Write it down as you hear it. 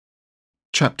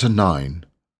Chapter 9.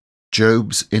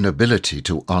 Job's inability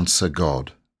to answer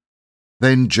God.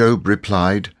 Then Job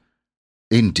replied,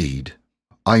 "Indeed,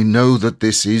 I know that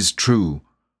this is true,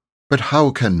 but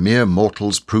how can mere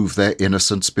mortals prove their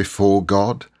innocence before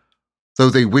God? Though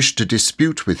they wished to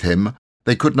dispute with him,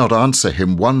 they could not answer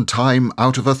him 1 time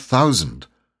out of 1,000.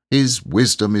 His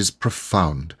wisdom is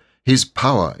profound, his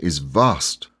power is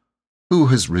vast. Who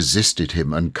has resisted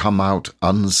him and come out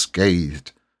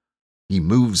unscathed? He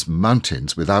moves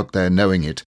mountains without their knowing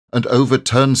it, and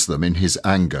overturns them in his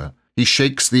anger. He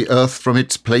shakes the earth from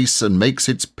its place and makes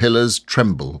its pillars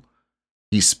tremble.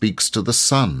 He speaks to the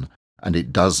sun, and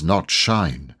it does not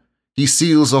shine. He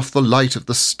seals off the light of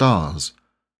the stars.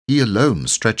 He alone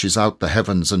stretches out the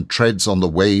heavens and treads on the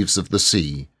waves of the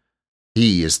sea.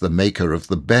 He is the maker of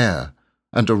the Bear,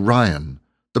 and Orion,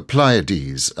 the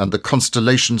Pleiades, and the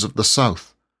constellations of the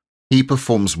south. He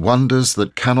performs wonders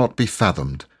that cannot be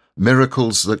fathomed,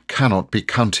 miracles that cannot be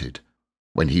counted.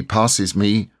 When he passes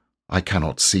me, I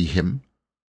cannot see him.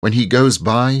 When he goes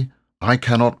by, I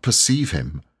cannot perceive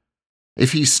him.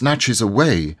 If he snatches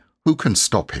away, who can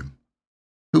stop him?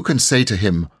 Who can say to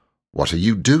him, 'What are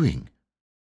you doing?'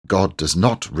 God does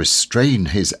not restrain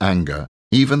his anger.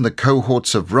 Even the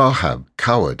cohorts of Rahab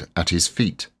cowered at his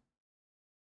feet.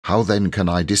 How then can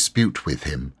I dispute with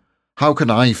him? How can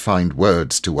I find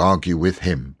words to argue with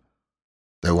him?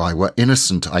 Though I were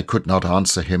innocent, I could not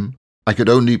answer him. I could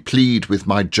only plead with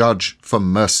my judge for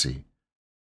mercy.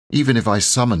 Even if I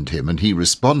summoned him and he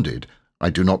responded, I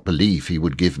do not believe he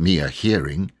would give me a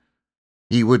hearing.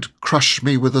 He would crush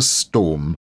me with a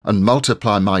storm and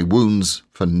multiply my wounds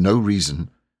for no reason.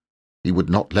 He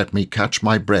would not let me catch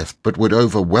my breath, but would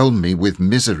overwhelm me with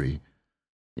misery.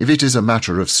 If it is a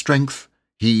matter of strength,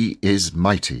 he is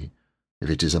mighty. If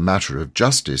it is a matter of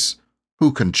justice,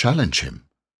 who can challenge him?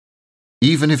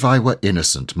 Even if I were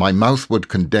innocent, my mouth would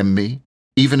condemn me.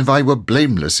 Even if I were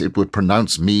blameless, it would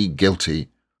pronounce me guilty.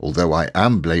 Although I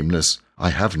am blameless, I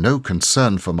have no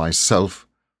concern for myself.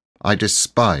 I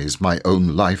despise my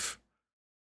own life.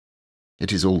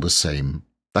 It is all the same.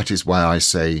 That is why I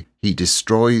say, he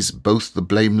destroys both the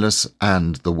blameless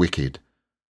and the wicked.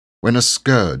 When a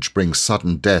scourge brings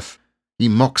sudden death, he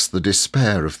mocks the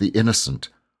despair of the innocent.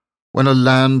 When a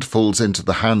land falls into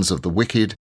the hands of the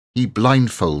wicked, he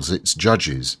blindfolds its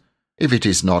judges. If it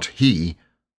is not he,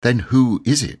 then who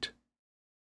is it?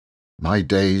 My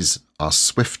days are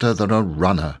swifter than a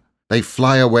runner. They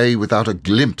fly away without a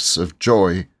glimpse of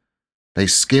joy. They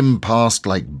skim past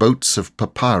like boats of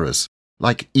papyrus,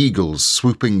 like eagles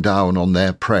swooping down on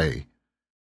their prey.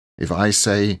 If I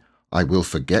say, I will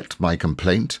forget my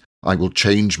complaint, I will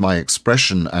change my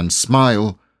expression and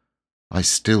smile, I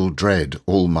still dread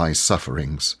all my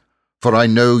sufferings, for I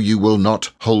know you will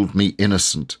not hold me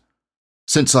innocent.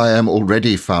 Since I am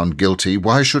already found guilty,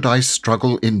 why should I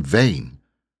struggle in vain?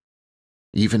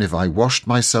 Even if I washed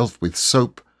myself with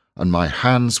soap and my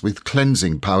hands with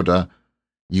cleansing powder,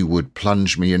 you would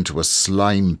plunge me into a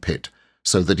slime pit,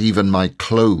 so that even my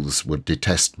clothes would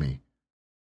detest me.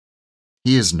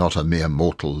 He is not a mere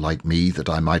mortal like me that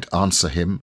I might answer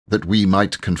him, that we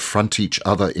might confront each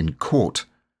other in court.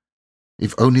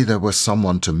 If only there were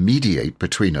someone to mediate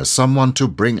between us, someone to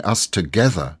bring us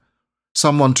together,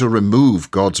 someone to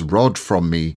remove God's rod from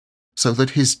me, so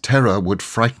that his terror would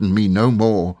frighten me no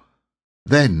more.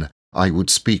 Then I would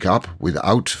speak up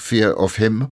without fear of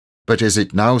him, but as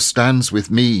it now stands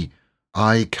with me,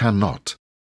 I cannot.